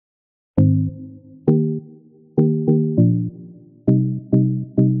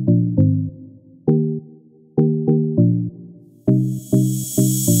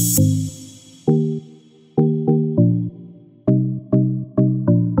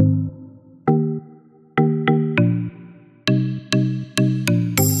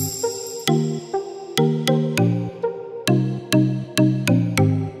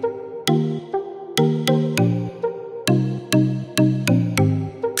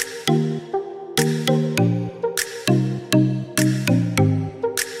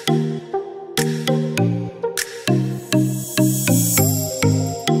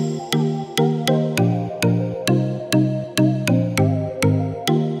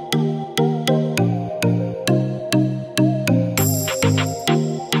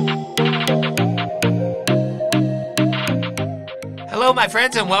my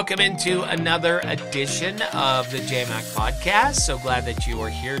friends, and welcome into another edition of the JMac Podcast. So glad that you are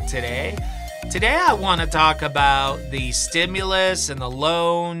here today. Today, I want to talk about the stimulus and the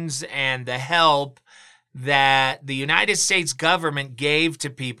loans and the help that the United States government gave to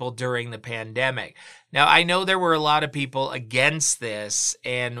people during the pandemic. Now, I know there were a lot of people against this,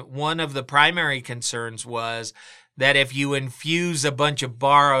 and one of the primary concerns was that if you infuse a bunch of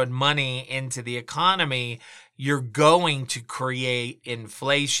borrowed money into the economy, you're going to create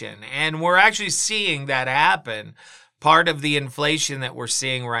inflation. And we're actually seeing that happen. Part of the inflation that we're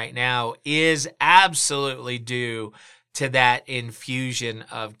seeing right now is absolutely due to that infusion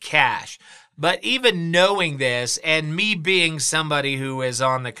of cash. But even knowing this, and me being somebody who is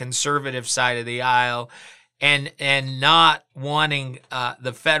on the conservative side of the aisle and not wanting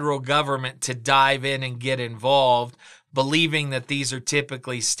the federal government to dive in and get involved, believing that these are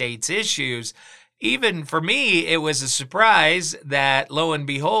typically states' issues, even for me, it was a surprise that, lo and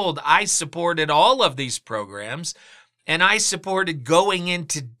behold, I supported all of these programs, and I supported going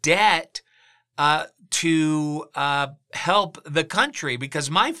into debt to help the country, because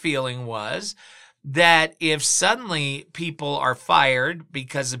my feeling was that if suddenly people are fired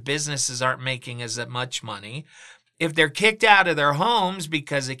because the businesses aren't making as much money, if they're kicked out of their homes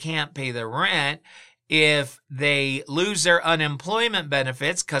because they can't pay their rent, if they lose their unemployment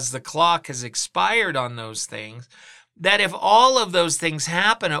benefits because the clock has expired on those things, that if all of those things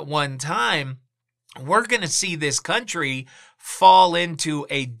happen at one time, we're going to see this country fall into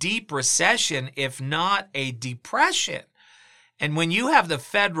a deep recession, if not a depression. And when you have the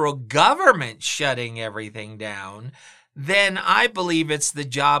federal government shutting everything down, then I believe it's the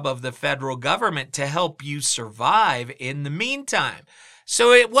job of the federal government to help you survive in the meantime.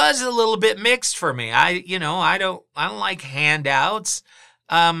 So it was a little bit mixed for me. I don't like handouts.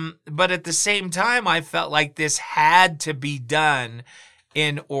 But at the same time, I felt like this had to be done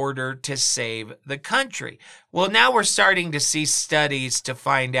in order to save the country. Well, now we're starting to see studies to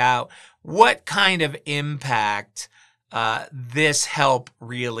find out what kind of impact this help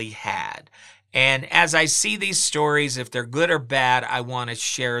really had. And as I see these stories, if they're good or bad, I want to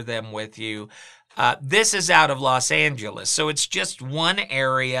share them with you. This is out of Los Angeles, so it's just one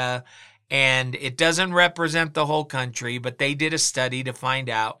area, and it doesn't represent the whole country, but they did a study to find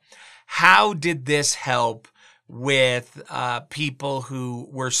out how did this help with people who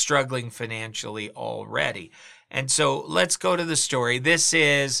were struggling financially already. And so let's go to the story. This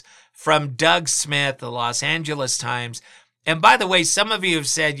is from Doug Smith, the Los Angeles Times. And by the way, some of you have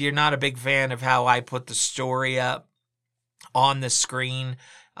said you're not a big fan of how I put the story up on the screen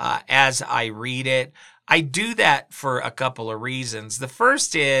as I read it. I do that for a couple of reasons. The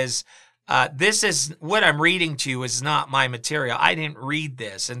first is this is what I'm reading to you is not my material. I didn't read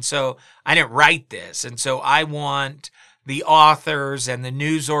this, and so I didn't write this. And so I want the authors and the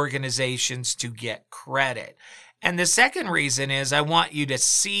news organizations to get credit. And the second reason is I want you to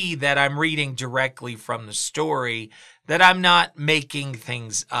see that I'm reading directly from the story, that I'm not making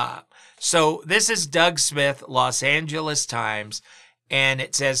things up. So this is Doug Smith, Los Angeles Times, and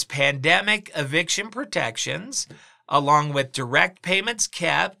it says pandemic eviction protections, along with direct payments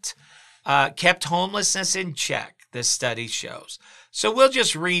kept homelessness in check, this study shows. So we'll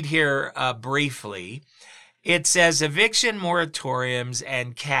just read here briefly. It says eviction moratoriums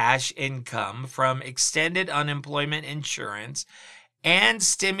and cash income from extended unemployment insurance and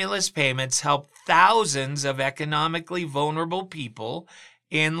stimulus payments helped thousands of economically vulnerable people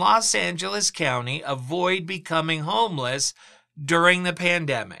in Los Angeles County avoid becoming homeless during the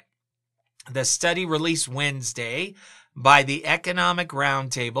pandemic. The study released Wednesday by the Economic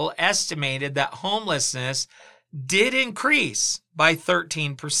Roundtable estimated that homelessness did increase by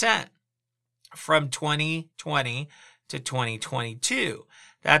 13% from 2020 to 2022.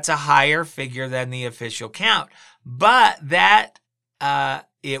 That's a higher figure than the official count, but that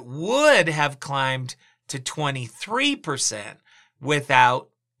it would have climbed to 23% without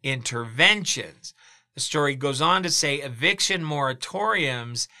interventions. The story goes on to say eviction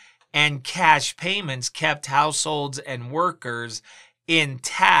moratoriums and cash payments kept households and workers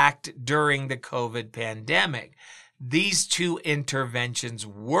intact during the COVID pandemic. These two interventions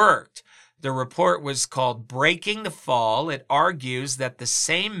worked. The report was called Breaking the Fall. It argues that the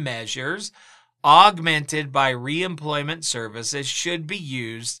same measures, augmented by reemployment services, should be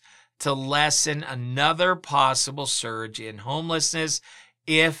used to lessen another possible surge in homelessness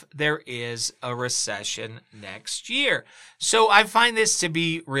if there is a recession next year. So I find this to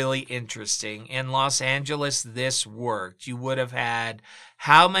be really interesting. In Los Angeles, this worked. You would have had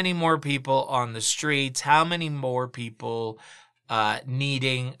how many more people on the streets, how many more people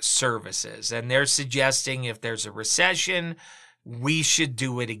needing services. And they're suggesting if there's a recession, we should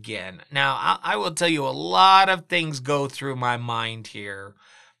do it again. Now, I will tell you, a lot of things go through my mind here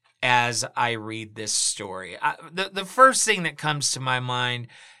as I read this story. The first thing that comes to my mind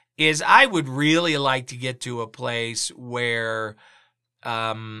is I would really like to get to a place where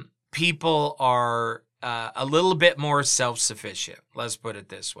people are a little bit more self-sufficient. Let's put it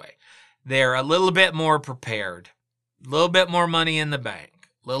this way. They're a little bit more prepared, a little bit more money in the bank,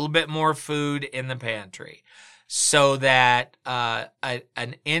 a little bit more food in the pantry, so that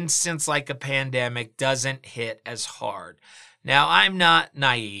an instance like a pandemic doesn't hit as hard. Now, I'm not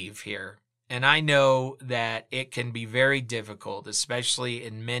naive here, and I know that it can be very difficult, especially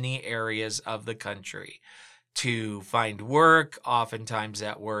in many areas of the country, to find work. Oftentimes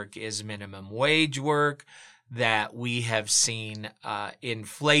that work is minimum wage work, that we have seen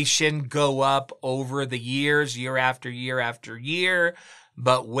inflation go up over the years, year after year after year,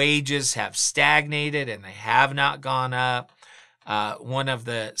 but wages have stagnated and they have not gone up. One of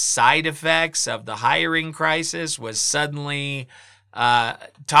the side effects of the hiring crisis was suddenly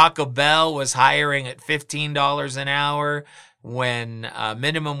Taco Bell was hiring at $15 an hour when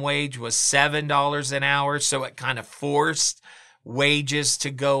minimum wage was $7 an hour. So it kind of forced wages to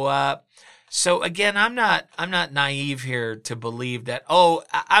go up. So again, I'm not naive here to believe that,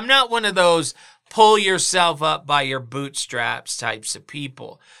 I'm not one of those pull yourself up by your bootstraps types of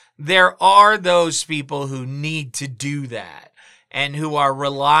people. There are those people who need to do that and who are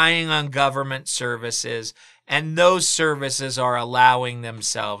relying on government services, and those services are allowing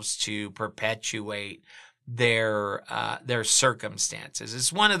themselves to perpetuate their circumstances.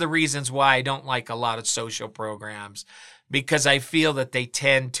 It's one of the reasons why I don't like a lot of social programs, because I feel that they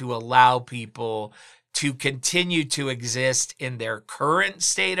tend to allow people to continue to exist in their current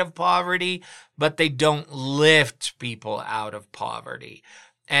state of poverty, but they don't lift people out of poverty.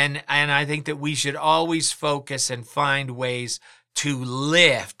 And I think that we should always focus and find ways to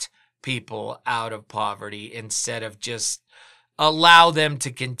lift people out of poverty instead of just allow them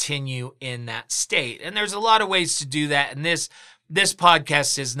to continue in that state. And there's a lot of ways to do that. And this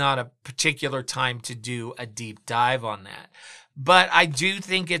podcast is not a particular time to do a deep dive on that. But I do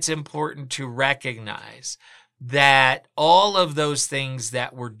think it's important to recognize that all of those things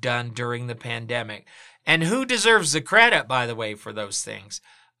that were done during the pandemic, and who deserves the credit, by the way, for those things?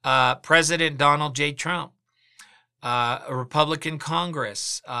 President Donald J. Trump, a Republican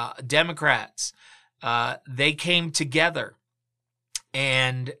Congress, Democrats, they came together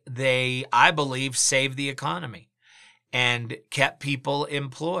and they, I believe, saved the economy and kept people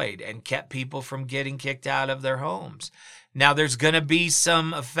employed and kept people from getting kicked out of their homes. Now, there's going to be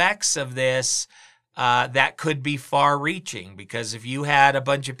some effects of this that could be far-reaching, because if you had a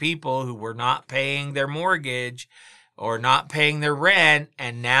bunch of people who were not paying their mortgage or not paying their rent,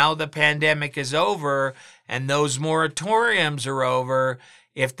 and now the pandemic is over and those moratoriums are over,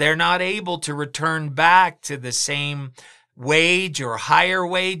 if they're not able to return back to the same wage or higher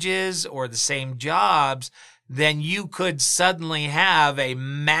wages or the same jobs, then you could suddenly have a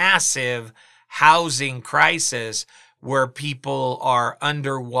massive housing crisis where people are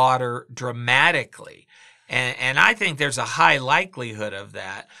underwater dramatically. And I think there's a high likelihood of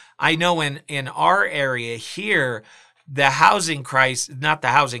that. I know in our area here, the housing crisis, not the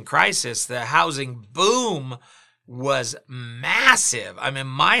housing crisis, the housing boom was massive. I mean,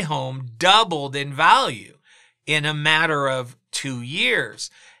 my home doubled in value in a matter of 2 years.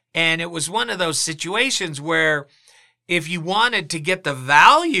 And it was one of those situations where if you wanted to get the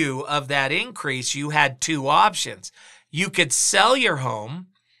value of that increase, you had two options. You could sell your home,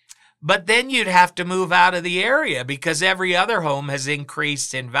 but then you'd have to move out of the area because every other home has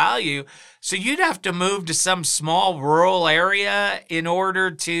increased in value. So you'd have to move to some small rural area in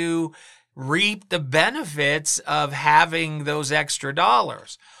order to reap the benefits of having those extra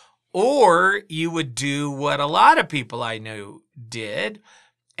dollars. Or you would do what a lot of people I knew did,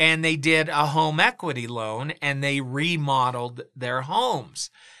 and they did a home equity loan and they remodeled their homes.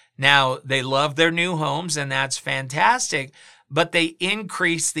 Now, they love their new homes, and that's fantastic, but they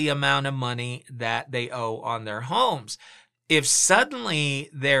increase the amount of money that they owe on their homes. If suddenly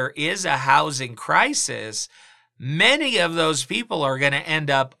there is a housing crisis, many of those people are going to end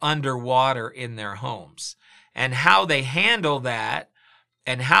up underwater in their homes. And how they handle that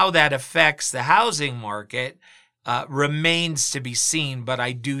and how that affects the housing market remains to be seen, but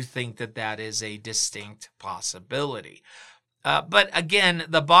I do think that that is a distinct possibility. But again,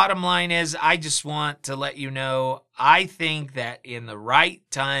 the bottom line is I just want to let you know, I think that in the right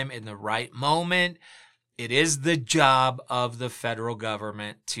time, in the right moment, it is the job of the federal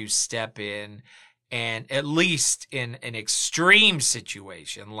government to step in and, at least in an extreme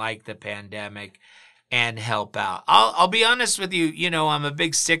situation like the pandemic, and help out. I'll be honest with you, I'm a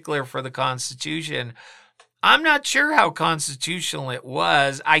big stickler for the Constitution. I'm not sure how constitutional it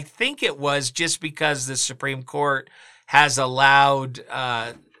was. I think it was just because the Supreme Court has allowed,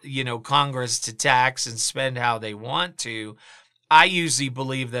 Congress to tax and spend how they want to. I usually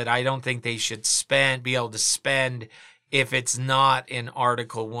believe that I don't think they should be able to spend if it's not in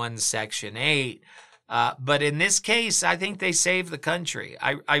Article 1, Section 8. But in this case, I think they saved the country.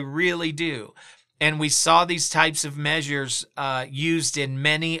 I really do. And we saw these types of measures used in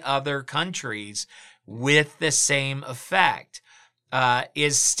many other countries with the same effect.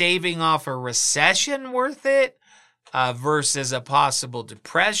 Is staving off a recession worth it versus a possible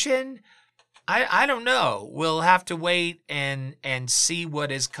depression? I don't know. We'll have to wait and see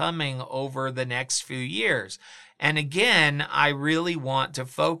what is coming over the next few years. And again, I really want to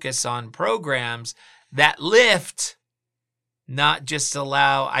focus on programs that lift, not just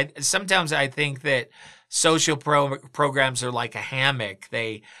allow. Sometimes I think that social programs are like a hammock.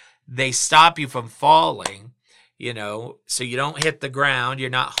 They stop you from falling, so you don't hit the ground. You're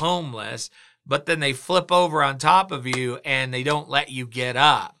not homeless, but then they flip over on top of you and they don't let you get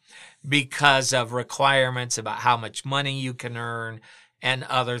up because of requirements about how much money you can earn and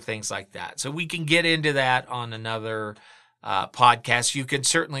other things like that. So we can get into that on another podcast. You can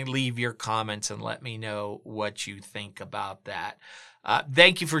certainly leave your comments and let me know what you think about that.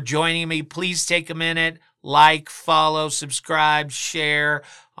 Thank you for joining me. Please take a minute, like, follow, subscribe, share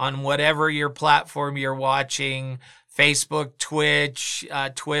on whatever your platform you're watching, Facebook, Twitch,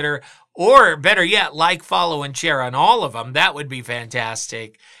 Twitter, or better yet, like, follow, and share on all of them. That would be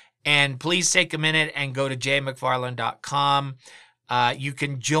fantastic. And please take a minute and go to jmcfarland.com. You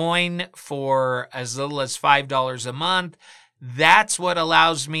can join for as little as $5 a month. That's what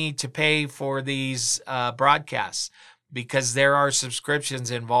allows me to pay for these broadcasts, because there are subscriptions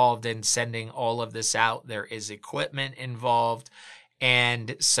involved in sending all of this out. There is equipment involved.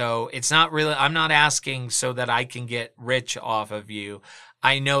 And so I'm not asking so that I can get rich off of you.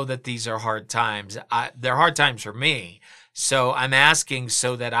 I know that these are hard times. They're hard times for me. So I'm asking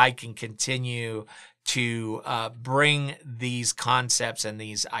so that I can continue to bring these concepts and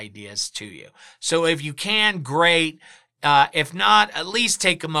these ideas to you. So if you can, great. If not, at least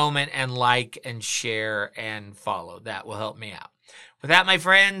take a moment and like and share and follow. That will help me out. With that, my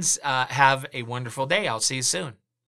friends, have a wonderful day. I'll see you soon.